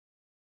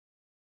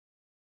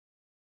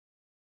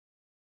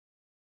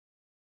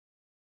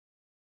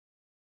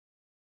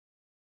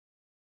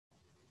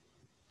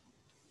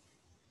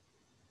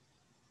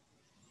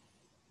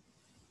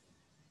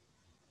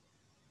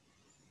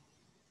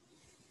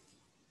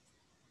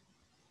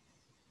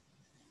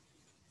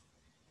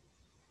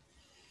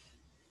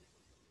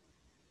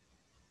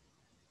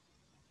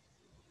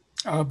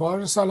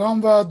با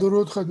سلام و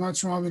درود خدمت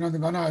شما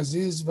بینندگان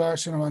عزیز و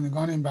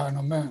شنوندگان این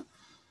برنامه.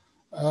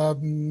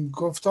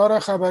 گفتار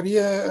خبری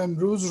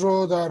امروز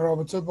رو در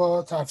رابطه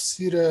با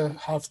تفسیر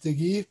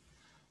هفتگی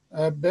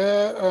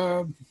به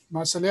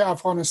مسئله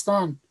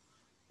افغانستان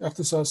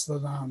اختصاص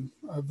دادم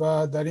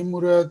و در این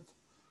مورد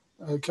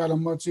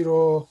کلماتی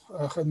رو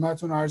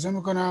خدمتتون عرضه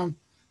میکنم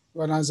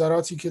و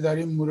نظراتی که در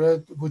این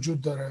مورد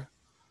وجود داره.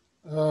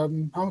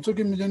 همونطور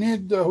که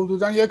میدونید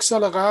حدوداً یک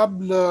سال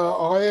قبل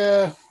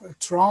آقای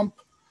ترامپ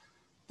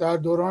در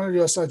دوران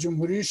ریاست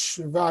جمهوریش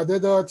وعده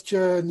داد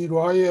که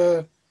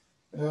نیروهای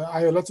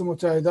ایالات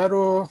متحده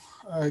رو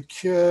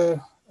که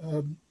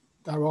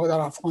در واقع در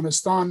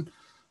افغانستان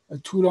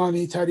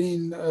طولانی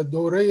ترین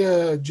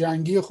دوره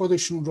جنگی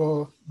خودشون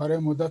رو برای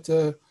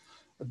مدت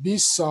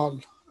 20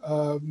 سال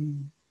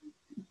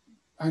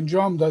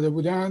انجام داده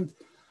بودند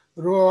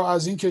رو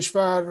از این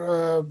کشور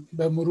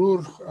به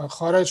مرور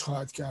خارج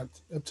خواهد کرد.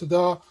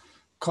 ابتدا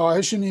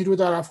کاهش نیرو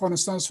در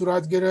افغانستان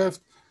صورت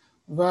گرفت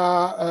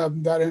و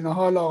در این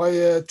حال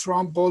آقای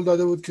ترامپ قول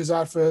داده بود که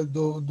ظرف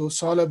دو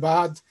سال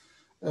بعد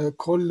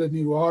کل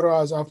نیروها رو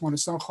از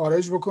افغانستان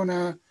خارج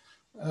بکنه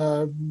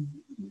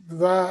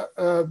و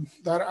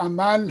در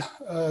عمل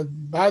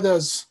بعد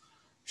از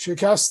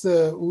شکست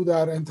او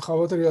در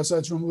انتخابات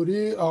ریاست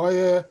جمهوری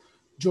آقای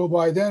جو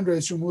بایدن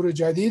رئیس جمهور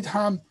جدید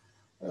هم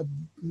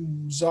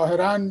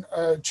ظاهراً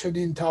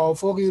چنین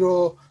توافقی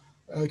رو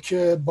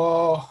که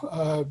با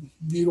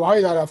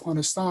نیروهای در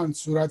افغانستان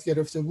صورت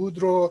گرفته بود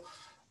رو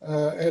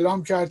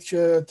اعلام کرد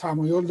که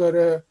تمایل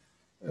داره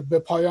به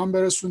پایان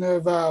برسونه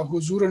و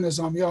حضور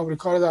نظامی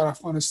آمریکا رو در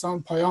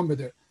افغانستان پایان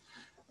بده.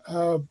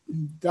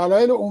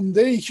 دلایل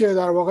عمده‌ای که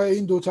در واقع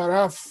این دو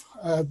طرف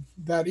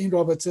در این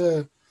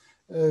رابطه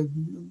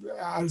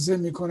عرضه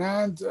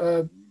می‌کنند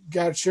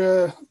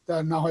گرچه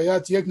در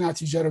نهایت یک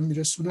نتیجه رو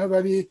میرسونه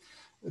ولی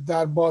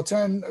در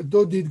باطن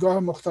دو دیدگاه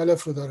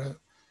مختلف رو داره.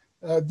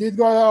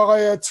 دیدگاه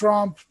آقای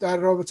ترامپ در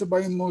رابطه با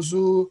این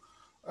موضوع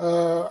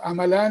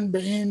عملاً به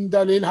این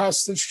دلیل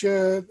هستش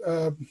که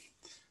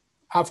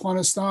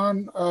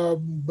افغانستان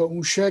به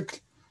اون شکل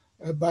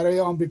برای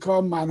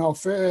آمریکا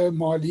منافع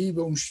مالی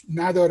به اون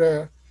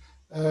نداره،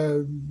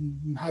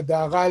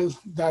 حداقل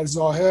در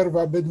ظاهر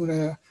و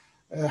بدون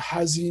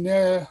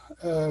هزینه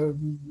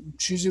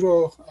چیزی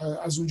رو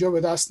از اونجا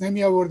به دست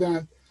نمی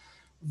آوردن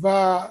و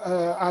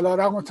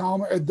علیرغم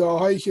تمام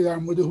ادعاهایی که در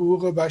مورد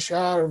حقوق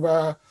بشر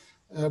و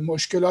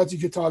مشکلاتی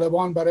که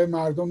طالبان برای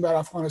مردم در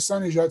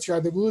افغانستان ایجاد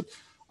کرده بود،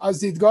 از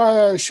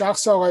دیدگاه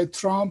شخص آقای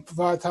ترامپ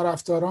و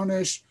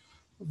طرفدارانش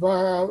و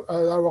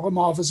در واقع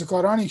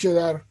محافظه‌کارانی که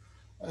در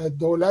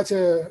دولت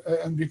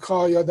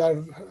امریکا یا در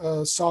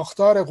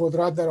ساختار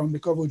قدرت در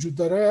آمریکا وجود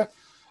داره،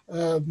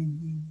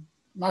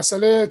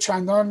 مسئله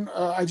چندان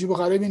عجیب و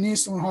غریبی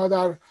نیست. اونها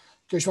در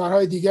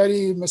کشورهای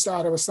دیگری مثل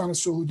عربستان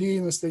سعودی،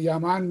 مثل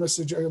یمن،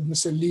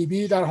 مثل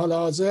لیبی در حال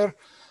حاضر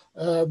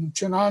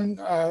چنان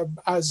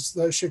از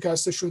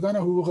شکسته شدن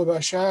حقوق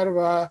بشر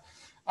و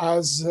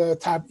از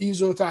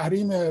تبعیض و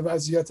تحریم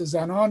وضعیت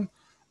زنان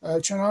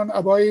چنان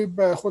ابایی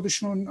به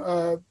خودشون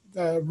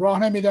راه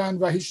نمیدن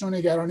و هیچ نوع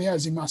نگرانی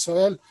از این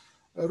مسائل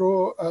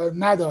رو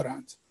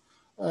ندارند.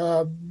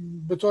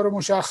 به طور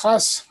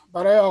مشخص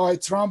برای آقای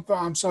ترامپ و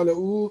امثال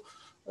او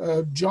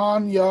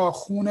جان یا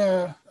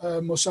خون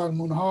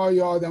مسلمان ها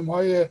یا آدم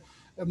های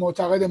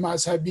معتقد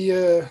مذهبی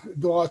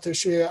دو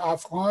آتشه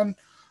افغان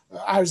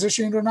ارزش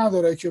این رو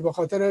نداره که به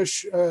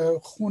خاطرش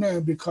خون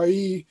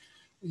امریکایی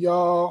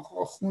یا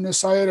خون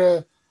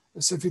سایر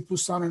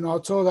سفیدپوستان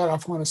ناتو در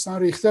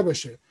افغانستان ریخته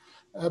بشه.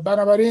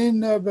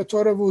 بنابراین به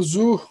طور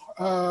وضوح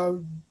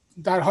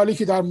در حالی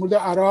که در مورد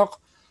عراق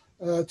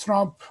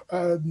ترامپ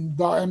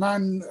دائما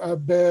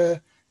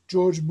به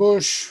جورج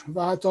بوش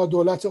و حتی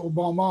دولت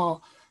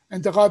اوباما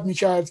انتقاد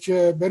میکرد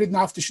که برید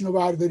نفتشون رو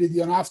بردارید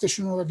یا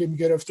نفتشون رو اگه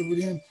میگرفته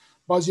بودین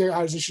باز یک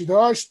ارزشی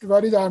داشت،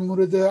 ولی در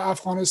مورد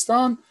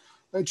افغانستان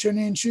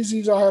چنین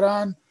چیزی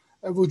ظاهراً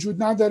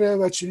وجود نداره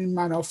و چنین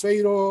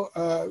منافعی رو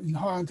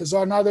اینها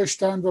انتظار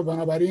نداشتند و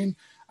بنابراین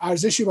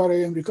ارزشی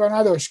برای امریکا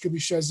نداشت که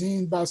بیش از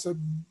این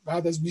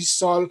بعد از 20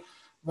 سال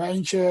و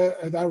اینکه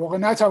در واقع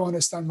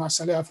نتوانستن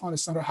مسئله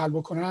افغانستان رو حل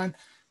بکنن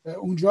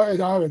اونجا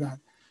ادامه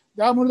بدن.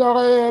 در مورد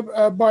آقای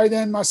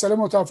بایدن مسئله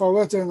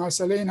متفاوته.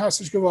 مسئله این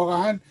هستش که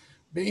واقعا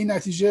به این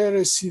نتیجه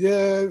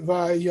رسیده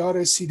و یا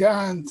رسیده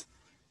اند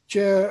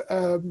که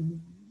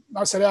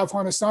مسئله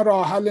افغانستان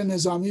راه حل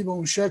نظامی به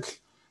اون شکل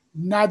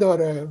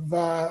نداره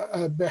و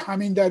به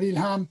همین دلیل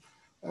هم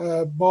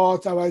با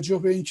توجه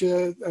به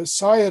اینکه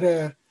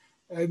سایر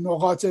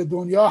نقاط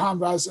دنیا هم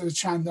وضع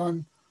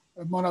چندان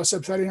مناسب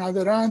تری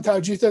ندارن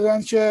ترجیح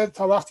دادن که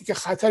تا وقتی که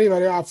خطری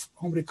برای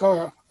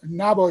آمریکا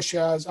نباشه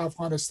از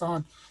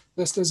افغانستان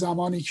مثل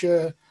زمانی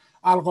که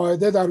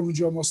القاعده در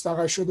اونجا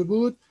مستقر شده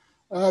بود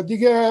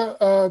دیگه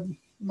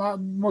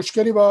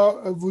مشکلی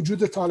با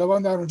وجود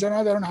طالبان در اونجا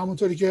ندارن.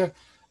 همونطوری که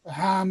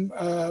هم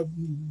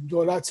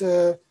دولت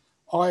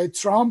آقای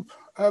ترامپ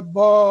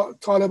با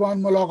طالبان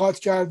ملاقات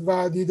کرد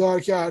و دیدار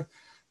کرد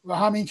و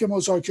همین که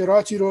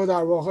مذاکراتی رو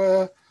در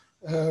واقع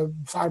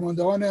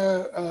فرماندهان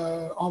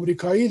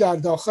آمریکایی در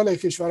داخل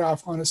کشور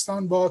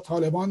افغانستان با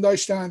طالبان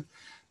داشتند،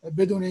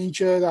 بدون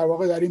اینکه در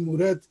واقع در این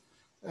مورد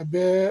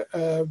به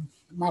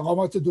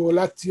مقامات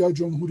دولت یا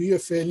جمهوری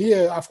فعلی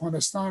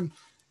افغانستان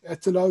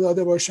اطلاع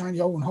داده باشند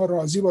یا اونها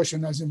راضی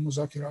باشند از این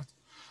مذاکرات.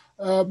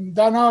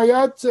 در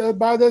نهایت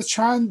بعد از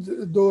چند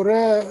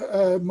دوره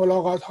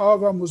ملاقات ها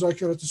و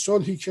مذاکرات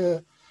صلحی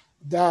که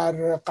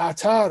در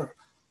قطر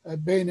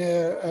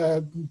بین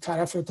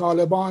طرف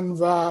طالبان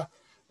و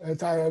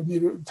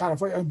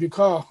طرفای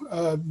امریکا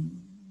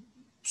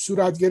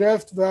صورت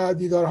گرفت و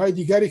دیدارهای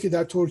دیگری که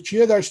در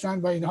ترکیه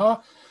داشتند و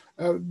اینها،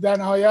 در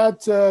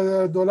نهایت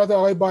دولت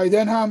آقای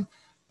بایدن هم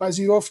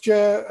پذیرفت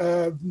که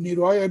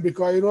نیروهای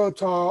امریکایی رو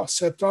تا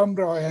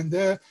سپتامبر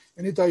آینده،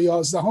 یعنی تا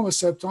 11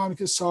 سپتامبر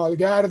که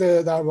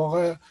سالگرد در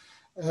واقع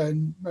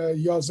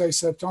 11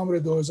 سپتامبر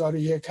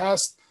 2001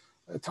 هست،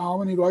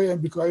 تمام نیروهای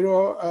امریکایی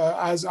رو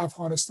از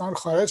افغانستان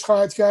خارج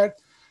خواهد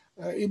کرد.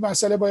 این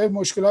مسئله با یک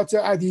مشکلات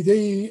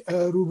عدیده‌ای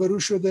روبرو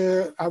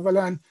شده.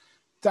 اولا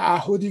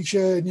تعهدی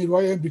که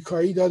نیروهای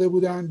امریکایی داده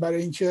بودند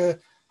برای اینکه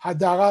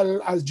حداقل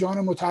از جان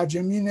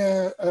مترجمین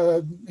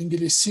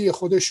انگلیسی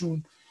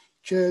خودشون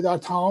که در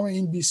تمام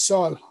این 20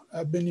 سال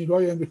به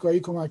نیروهای امریکایی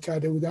کمک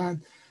کرده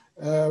بودند،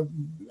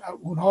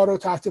 اونها رو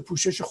تحت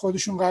پوشش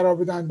خودشون قرار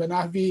بدن، به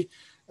نحوی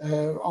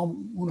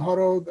اونها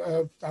رو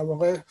در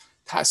واقع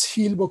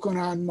تسهیل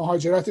بکنن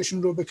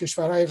مهاجرتشون رو به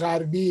کشورهای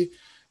غربی،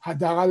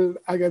 حداقل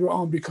اگر به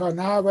آمریکا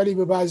نه ولی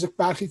به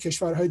برخی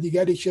کشورهای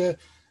دیگری که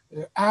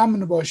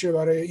امن باشه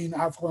برای این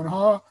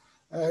افغانها.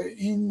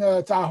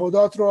 این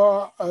تعهدات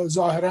رو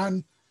ظاهراً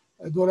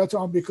دولت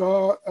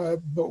آمریکا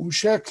به اون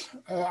شکل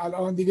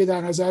الان دیگه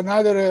در نظر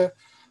نداره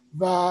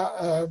و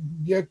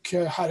یک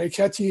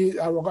حرکتی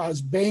در واقع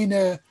از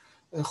بین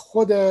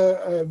خود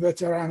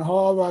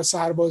وتران‌ها و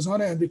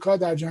سربازان امریکا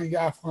در جنگ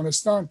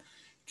افغانستان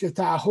که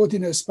تعهدی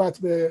نسبت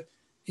به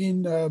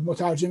این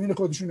مترجمین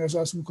خودشون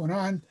احساس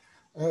میکنن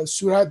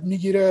صورت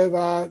میگیره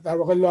و در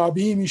واقع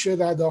لابی میشه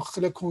در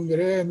داخل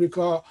کنگره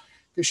امریکا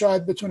که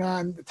شاید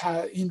بتونن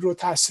این رو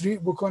تسریع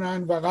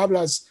بکنن و قبل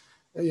از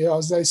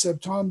 11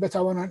 سپتامبر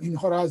بتوانن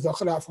اینها رو از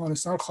داخل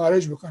افغانستان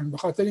خارج بکنن، به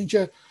خاطر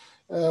اینکه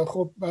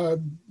خب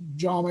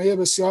جامعه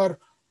بسیار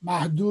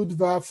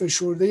محدود و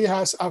فشرده‌ای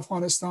هست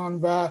افغانستان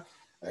و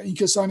این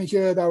کسانی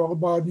که در واقع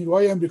با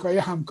نیروهای امریکایی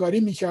همکاری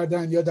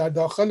میکردن یا در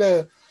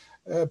داخل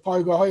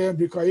پایگاه‌های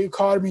امریکایی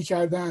کار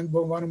میکردن به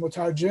عنوان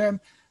مترجم،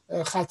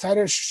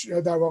 خطرش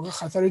در واقع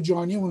خطر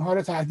جانی اونها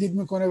رو تهدید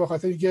میکنه، به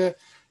خاطر اینکه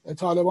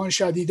طالبان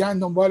شدیداً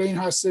دنبال این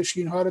هستش که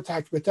اینها رو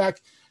تک به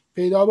تک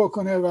پیدا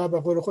بکنه و به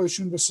قول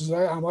خودشون به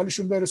سزای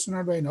اعمالشون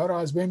برسونن و اینها رو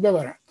از بین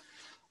ببرن.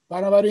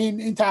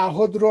 بنابراین این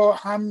تعهد رو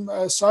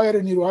هم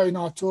سایر نیروهای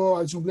ناتو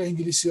از جمله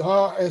انگلیسی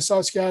ها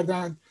احساس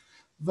کردند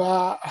و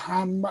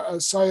هم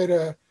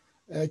سایر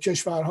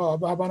کشورها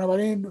و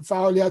بنابراین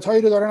فعالیت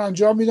هایی رو دارن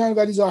انجام میدن،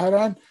 ولی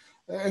ظاهراً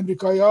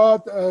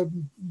امریکایی‌ها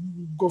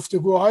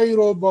گفتگوهایی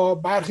رو با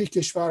برخی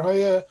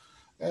کشورهای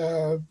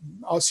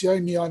آسیای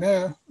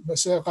میانه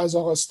مثل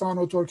قزاقستان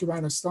و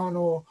ترکمنستان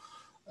و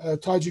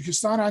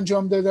تاجیکستان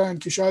انجام دادن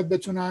که شاید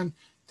بتونن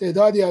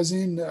تعدادی از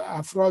این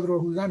افراد رو،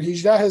 حدوداً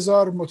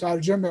 18,000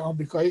 مترجم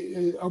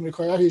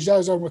آمریکایی‌ها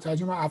 18,000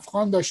 مترجم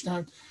افغان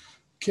داشتند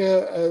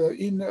که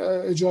این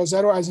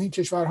اجازه رو از این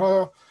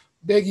کشورها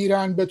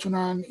بگیرن،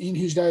 بتونن این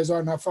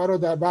 18,000 نفر رو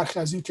در برخی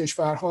از این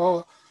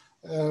کشورها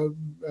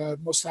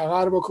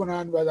مستقر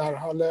بکنن و در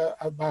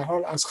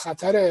حال از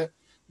خطر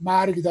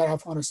مرگ در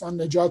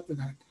افغانستان نجات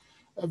بدن.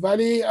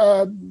 ولی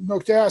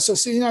نکته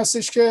اساسی این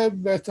هستش که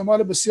به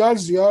احتمال بسیار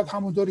زیاد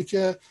همونطوری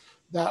که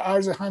در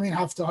عرض همین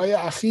هفته‌های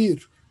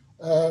اخیر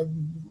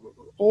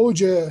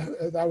اوج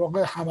در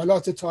واقع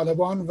حملات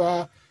طالبان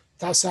و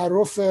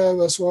تصرف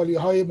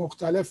وسوالی‌های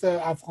مختلف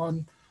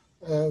افغان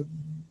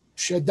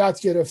شدت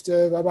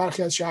گرفته و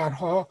برخی از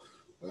شهرها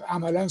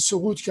عملا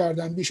سقوط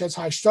کردن، بیش از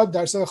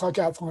 80% خاک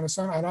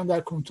افغانستان الان در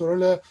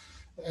کنترل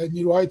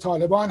نیروهای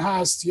طالبان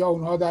هست یا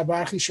اونها در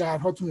برخی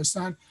شهرها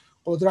تونستن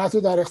قدرت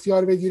رو در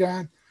اختیار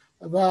بگیرن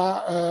و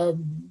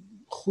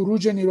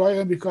خروج نیروهای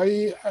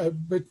امریکایی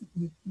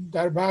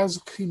در بعضی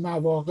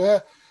مواقع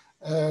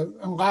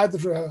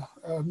انقدر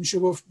میشه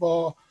گفت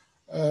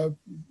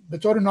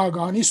بطور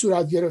ناگهانی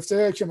صورت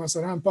گرفته که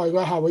مثلا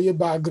پایگاه هوایی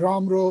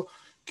بگرام رو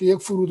که یک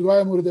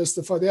فرودگاه مورد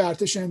استفاده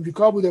ارتش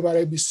امریکا بوده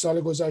برای 20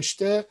 سال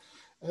گذشته،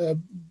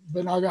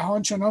 به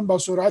ناگهان چنان با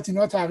سرعت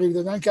اینا تغییر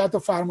دادن که حتی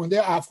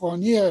فرمانده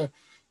افغانی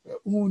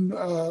اون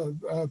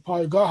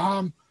پایگاه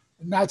هم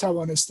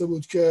نتوانسته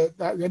بود که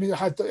یعنی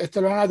حتی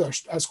اطلاع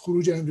نداشت از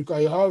خروج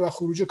امریکایی ها و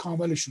خروج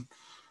کاملشون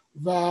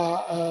و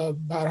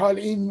به هر حال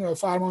این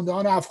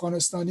فرماندهان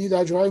افغانستانی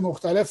در جاهای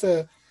مختلف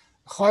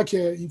خاک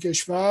این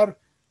کشور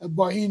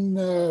با این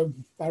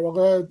در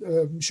واقع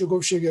میشه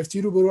گفت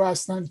شگفتی روبرو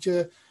هستند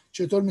که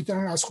چطور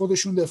میتونن از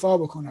خودشون دفاع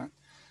بکنن.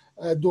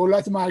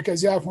 دولت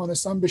مرکزی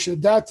افغانستان به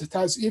شدت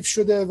تضعیف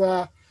شده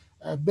و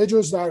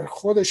بجز در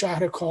خود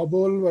شهر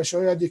کابل و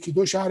شاید یکی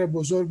دو شهر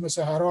بزرگ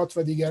مثل هرات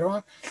و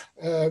دیگران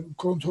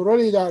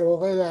کنترلی در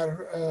واقع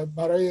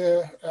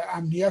برای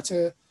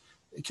امنیت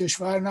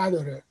کشور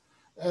نداره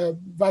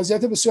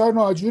وضعیت بسیار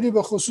ناجوری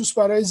به خصوص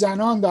برای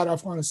زنان در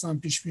افغانستان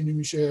پیش بینی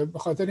میشه، به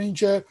خاطر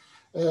اینکه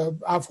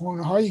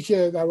افغان‌هایی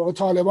که در واقع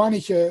طالبانی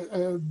که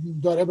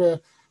داره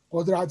به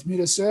قدرت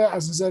میرسه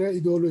از نظر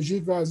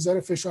ایدئولوژیک و از نظر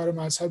فشار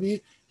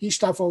مذهبی هیچ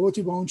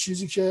تفاوتی با اون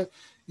چیزی که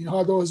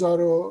اینها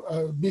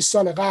 2020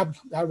 سال قبل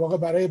در واقع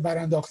برای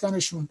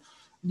برانداختنشون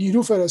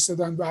نیرو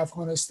فرستادن به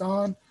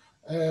افغانستان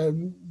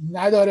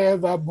نداره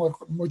و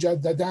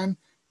مجدداً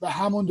به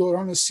همون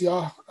دوران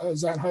سیاه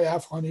زنهای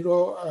افغانی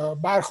رو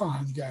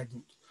برخواهند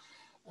گردوند.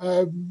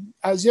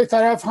 از یک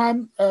طرف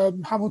هم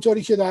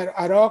همونطوری که در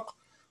عراق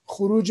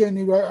خروج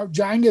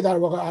جنگ در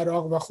واقع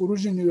عراق و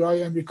خروج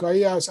نیروهای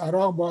امریکایی از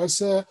عراق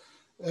باعث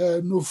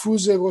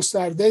نفوذ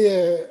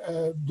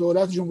گسترده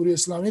دولت جمهوری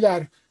اسلامی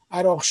در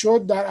عراق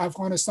شد، در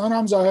افغانستان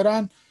هم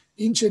ظاهراً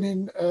این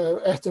چنین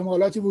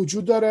احتمالاتی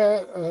وجود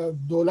داره.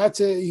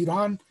 دولت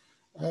ایران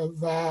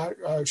و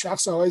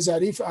شخص آقای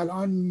ظریف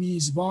الان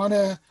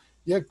میزبان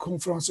یک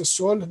کنفرانس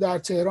صلح در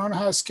تهران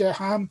هست که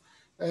هم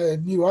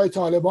نیروهای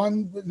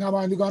طالبان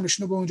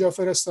نمایندگانشون رو به اونجا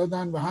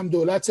فرستادن و هم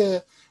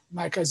دولت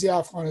مرکزی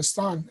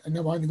افغانستان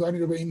نمایندگانی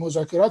رو به این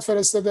مذاکرات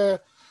فرستاده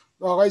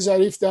و آقای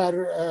ظریف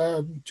در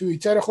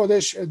توییتر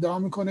خودش ادعا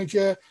میکنه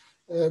که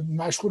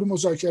مشغول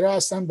مذاکره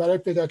هستن برای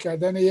پیدا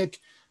کردن یک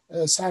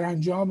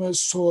سرانجام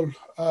صلح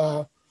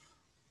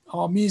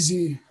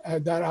آمیزی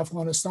در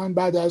افغانستان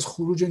بعد از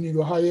خروج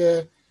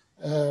نیروهای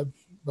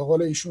به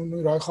قول ایشون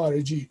نیروهای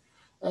خارجی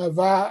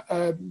و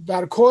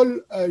در کل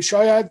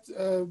شاید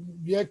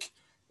یک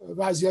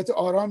وضعیت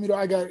آرامی رو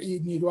اگر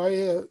این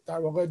نیروهای در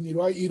واقع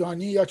نیروهای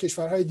ایرانی یا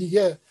کشورهای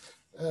دیگه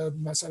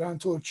مثلا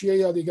ترکیه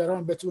یا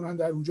دیگران بتونن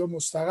در اونجا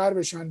مستقر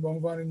بشن به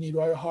عنوان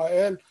نیروهای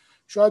حائل،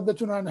 شاید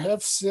بتونن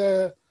حفظ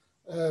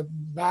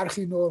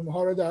برخی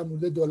نرم‌ها رو در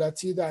مورد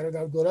دولتی در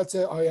دولت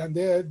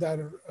آینده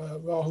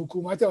و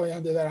حکومت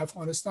آینده در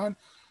افغانستان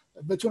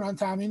بتونن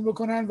تامین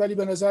بکنن. ولی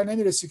به نظر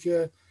نمیرسه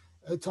که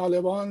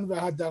طالبان و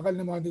حداقل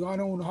نمایندگان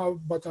اونها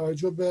با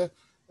توجه به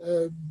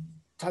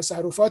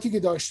تصرفاتی که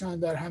داشتن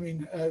در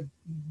همین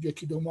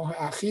یکی دو ماه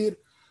اخیر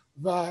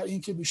و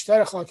اینکه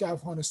بیشتر خاک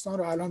افغانستان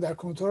رو الان در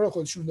کنترل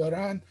خودشون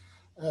دارن،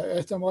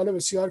 احتمال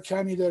بسیار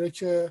کمی داره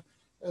که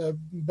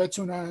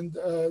بتونند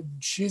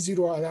چیزی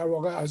رو در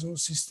واقع از اون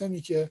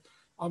سیستمی که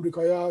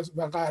آمریکایی‌ها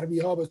و غربی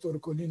ها به طور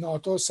کلی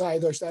ناتو سعی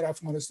داشت در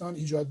افغانستان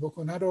ایجاد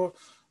بکنه رو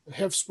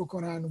حفظ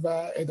بکنن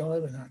و ادامه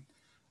بدن.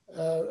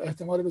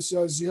 احتمال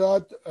بسیار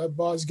زیاد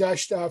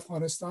بازگشت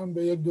افغانستان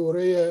به یک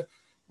دوره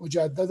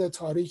مجدد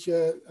تاریک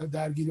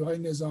درگیری‌های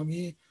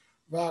نظامی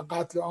و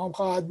قتل عام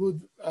خواهد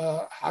بود،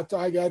 حتی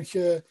اگر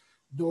که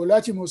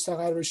دولتی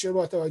مستقر بشه.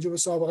 با توجه به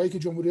سابقه‌ای که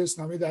جمهوری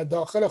اسلامی در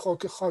داخل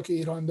خاک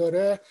ایران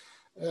داره،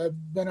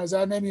 به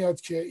نظر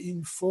نمیاد که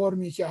این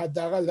فرمی که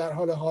حداقل در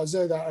حال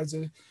حاضر در عرض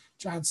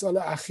چند سال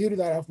اخیر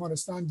در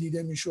افغانستان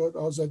دیده میشد،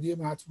 آزادی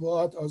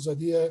مطبوعات،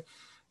 آزادی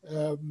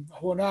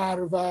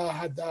هنر و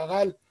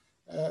حداقل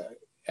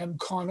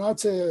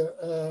امکانات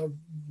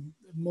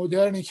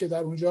مدرنی که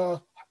در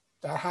اونجا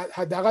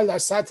حداقل در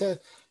سطح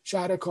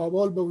شهر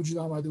کابل به وجود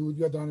آمده بود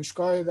یا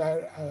دانشگاه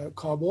در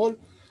کابل،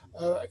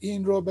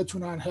 این رو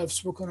بتونن حفظ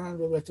بکنن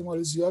و به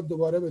احتمال زیاد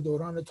دوباره به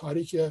دوران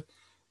تاریک،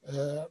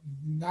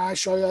 نه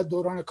شاید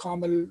دوران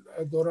کامل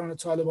دوران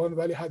طالبان،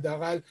 ولی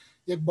حداقل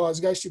یک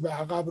بازگشتی به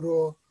عقب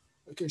رو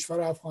کشور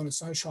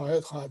افغانستان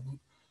شاهد خواهد بود.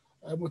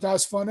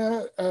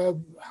 متاسفانه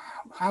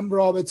هم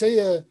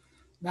رابطه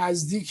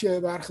نزدیک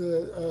برخ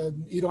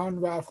ایران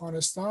و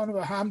افغانستان و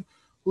هم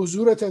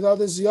حضور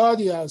تعداد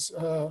زیادی از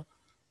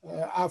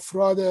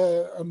افراد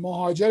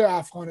مهاجر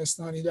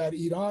افغانستانی در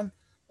ایران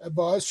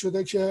باعث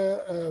شده که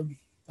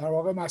در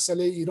واقع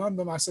مسئله ایران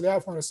به مسئله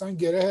افغانستان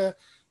گره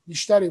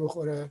بیشتری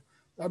بخوره.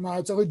 در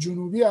مناطق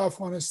جنوبی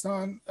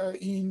افغانستان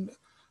این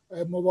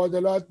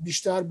مبادلات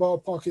بیشتر با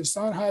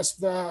پاکستان هست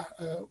و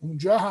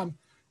اونجا هم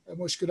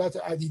مشکلات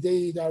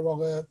عدیده‌ای در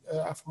واقع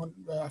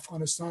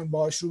افغانستان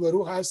باهاش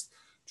روبرو هست،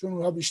 چون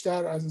اونها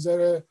بیشتر از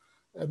نظر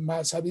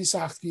مذهبی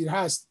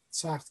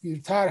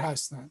سختگیرتر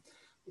هستند.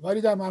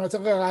 ولی در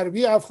مناطق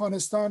غربی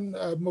افغانستان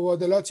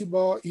مبادلاتی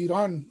با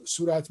ایران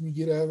صورت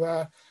میگیره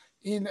و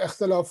این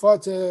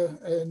اختلافات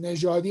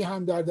نژادی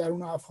هم در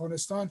درون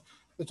افغانستان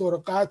به طور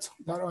قطع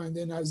در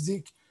آینده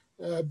نزدیک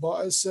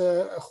باعث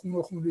خون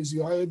و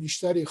خونریزی‌های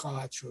بیشتری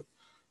خواهد شد.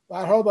 به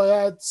هر حال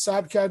باید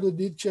صبر کرد و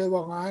دید که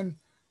واقعاً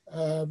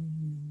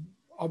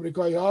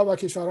آمریکایی‌ها و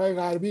کشورهای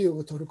غربی و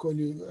به طور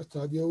کلی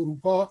اتحادیه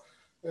اروپا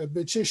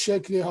به چه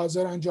شکلی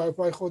حاضرن جای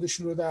پای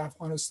خودشون رو در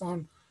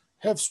افغانستان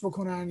حفظ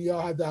بکنن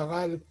یا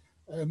حداقل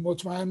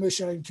مطمئن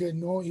بشن که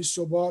نوعی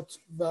ثبات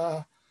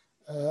و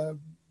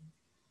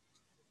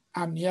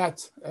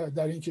امنیت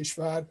در این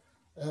کشور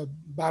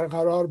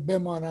برقرار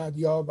بماند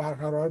یا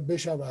برقرار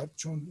بشود،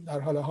 چون در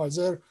حال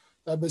حاضر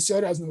در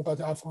بسیاری از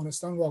نقاط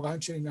افغانستان واقعا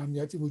چنین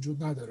امنیتی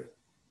وجود نداره.